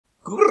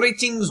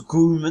Greetings,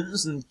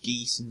 goomans and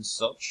geese and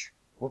such.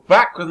 We're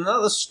back with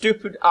another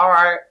stupid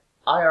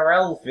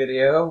IRL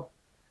video.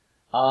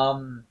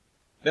 Been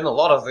a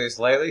lot of these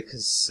lately,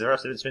 because the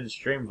rest of it's been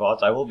stream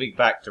VODs. I will be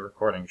back to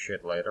recording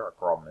shit later, I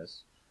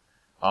promise.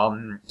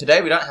 Today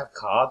we don't have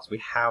cards,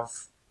 we have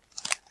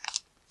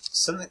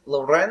something,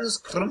 Lorenz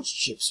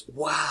crunchips.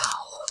 Wow.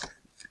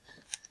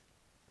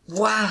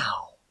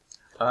 Wow.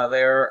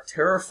 They're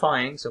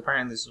terrifying, so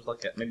apparently this was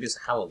like maybe it's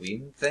a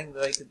Halloween thing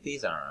that I did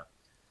these, I don't know.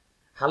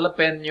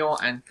 Jalapeno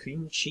and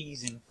cream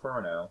cheese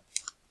inferno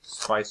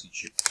spicy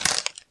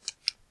chips,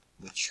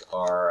 which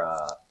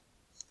are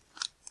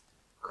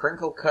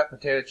crinkle cut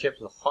potato chips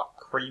with hot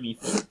creamy.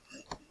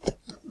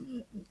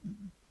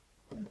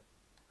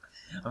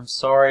 I'm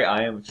sorry,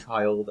 I am a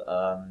child.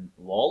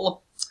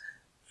 Lol.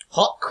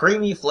 Hot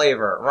creamy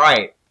flavor,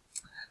 right?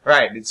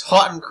 Right, it's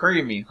hot and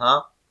creamy,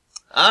 huh?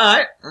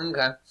 Alright,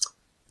 okay.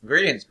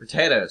 Ingredients: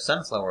 potatoes,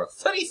 sunflower,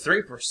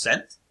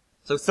 33%.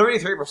 So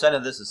 33%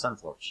 of this is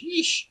sunflower.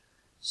 Sheesh.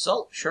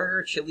 Salt,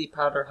 sugar, chili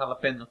powder,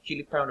 jalapeno,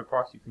 chili powder,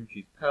 parsley, cream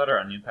cheese powder,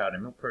 onion powder,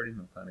 milk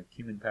powder,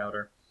 cumin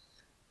powder.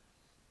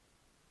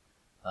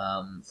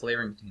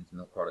 Flavoring contains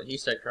milk powder,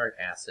 yeast citric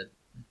acid,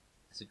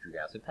 citric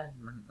acid.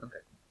 Okay.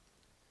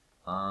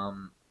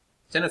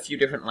 It's in a few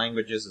different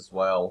languages as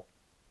well.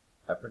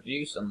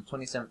 Produced on the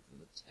 27th of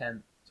the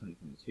 10th,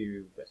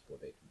 2022. Best 4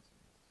 days.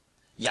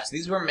 Yes,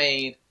 these were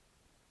made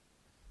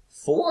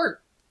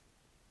 4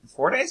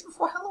 days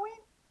before Halloween.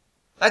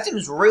 That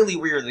seems really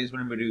weird. These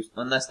were produced,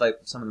 unless like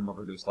some of them were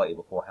produced slightly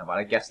beforehand. But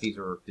I guess these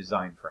were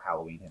designed for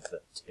Halloween. Hence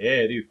the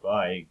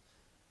terrifying.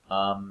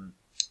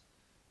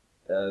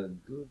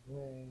 Good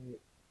way.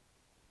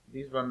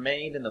 These were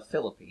made in the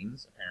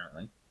Philippines,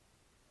 apparently.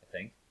 I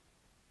think.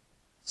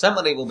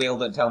 Somebody will be able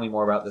to tell me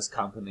more about this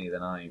company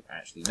than I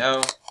actually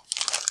know.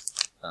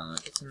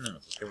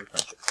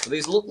 So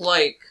these look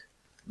like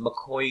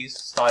McCoy's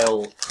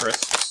style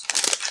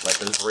crisps, like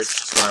those rich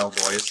style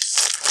boys.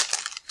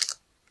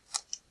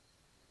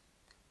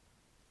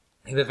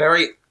 They have a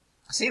very,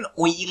 I see an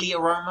oily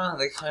aroma.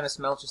 They kind of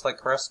smell just like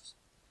crisps.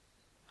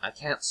 I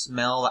can't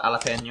smell the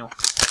jalapeno.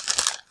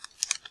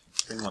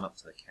 Bring one up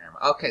to the camera.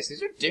 Okay, so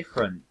these are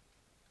different.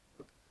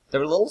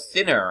 They're a little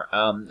thinner,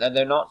 and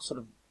they're not sort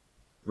of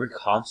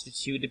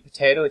reconstituted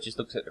potato. It just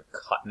looks like they're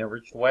cut in a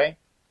rich way.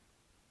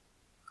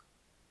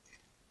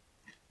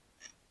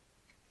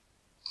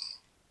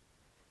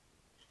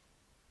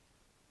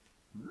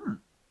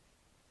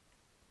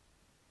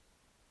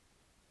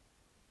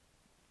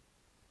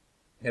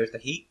 There's the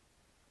heat.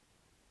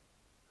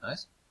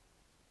 Nice.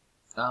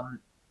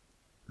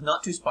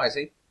 Not too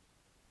spicy.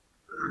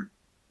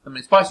 I mean,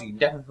 it's spicy, you can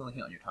definitely feel the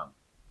heat on your tongue.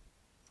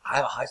 I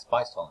have a high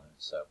spice tolerance,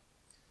 so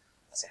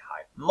I say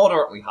high.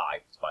 Moderately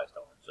high spice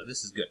tolerance, so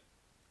this is good.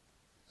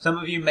 Some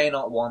of you may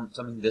not want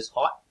something this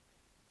hot.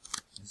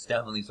 It's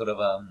definitely sort of,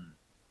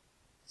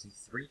 is it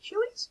 3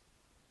 chilies?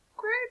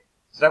 Great.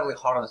 It's definitely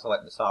hot on the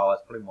like masala.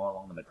 It's probably more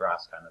along the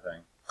Madras kind of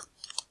thing.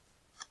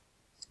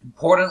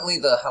 Importantly,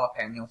 the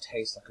jalapeno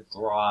tastes like a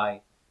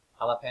dry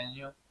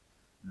jalapeno,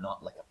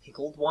 not like a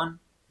pickled one,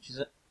 which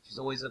is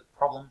always a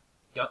problem.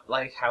 You don't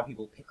like how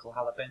people pickle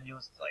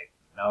jalapenos. It's like,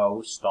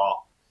 no,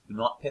 stop. Do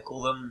not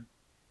pickle them.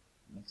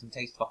 It makes them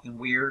taste fucking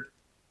weird.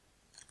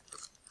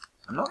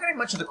 I'm not getting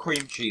much of the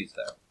cream cheese,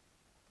 though.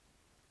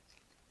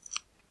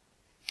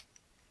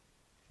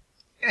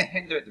 I'm getting a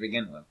hint of it to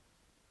begin with.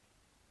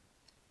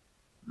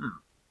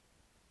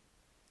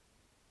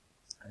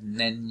 And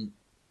then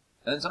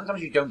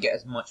sometimes you don't get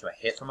as much of a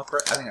hit from a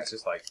crisp. I think that's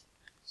just like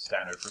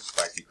standard for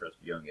spicy crisp.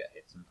 You don't get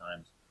hit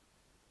sometimes.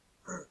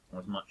 Or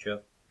as much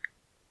of.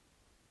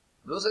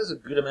 But also there's a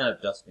good amount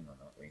of dusting on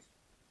them at least.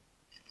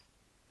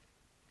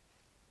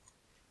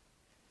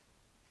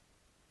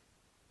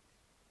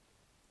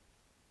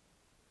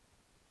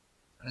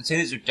 I'd say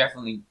these are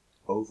definitely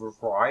over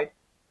fried.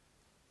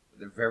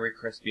 They're very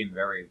crispy and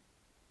very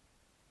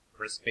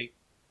crispy.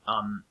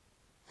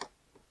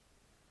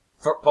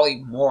 Probably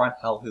more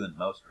unhealthy than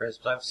most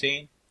crisps I've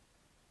seen.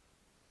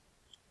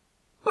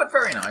 But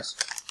very nice.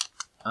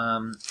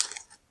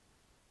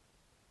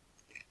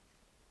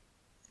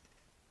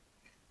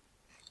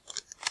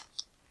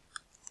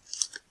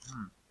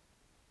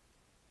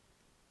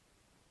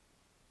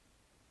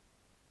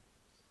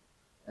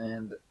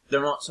 And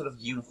they're not sort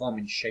of uniform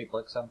in shape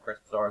like some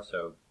crisps are,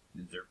 so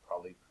they're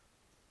probably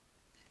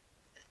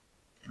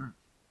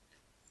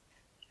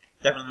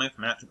definitely made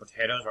from actual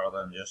potatoes rather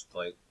than just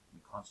like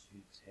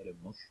reconstituted potato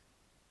mush.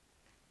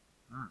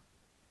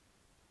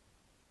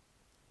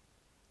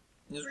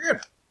 These are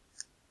good.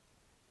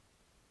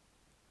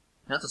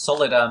 That's a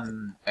solid 8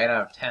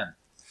 out of 10.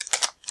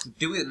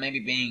 Do with maybe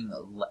being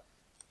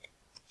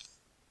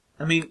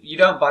I mean, you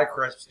don't buy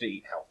crisps to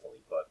eat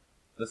healthily, but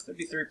the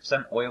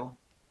 33% oil,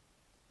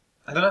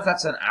 I don't know if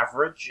that's an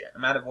average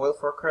amount of oil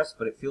for a crisp,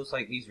 but it feels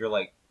like these are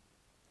like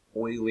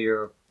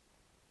oilier,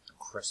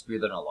 crispier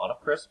than a lot of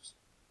crisps.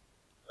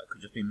 That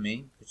could just be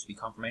me, could just be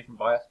confirmation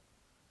bias.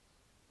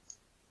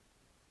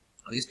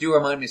 These do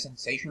remind me of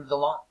Sensations a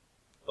lot,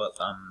 but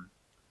a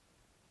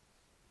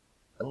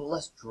little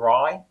less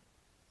dry,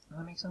 Does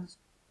that make sense?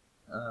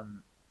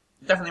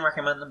 Definitely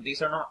recommend them.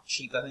 These are not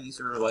cheap. I think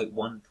these are like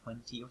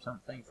 $1.20 or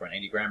something for an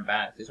 80-gram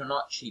bag. These are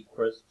not cheap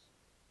crisps.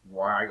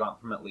 Where I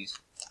got them from, at least.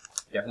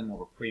 Definitely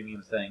more of a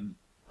premium thing.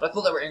 But I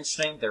thought they were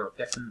interesting. They're a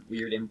different,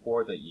 weird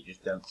import that you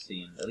just don't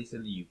see, at least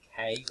in the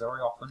UK, very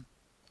often.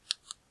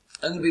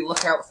 I'm going to be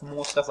looking out for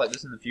more stuff like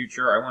this in the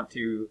future. I want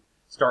to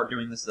start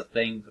doing this as a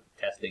thing,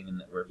 testing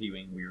and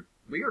reviewing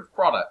weird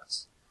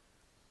products.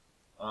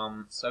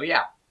 So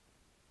yeah.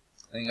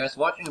 Thank you guys for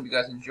watching. Hope you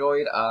guys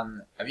enjoyed.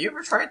 Have you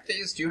ever tried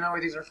these? Do you know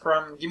where these are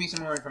from? Give me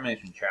some more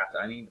information, chat.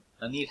 I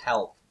need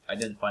help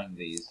identifying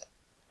these,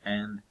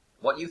 and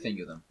what you think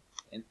of them.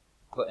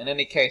 But in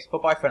any case, bye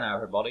bye for now,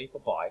 everybody. Bye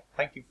bye.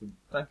 Thank you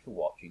for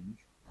watching.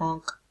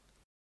 Honk.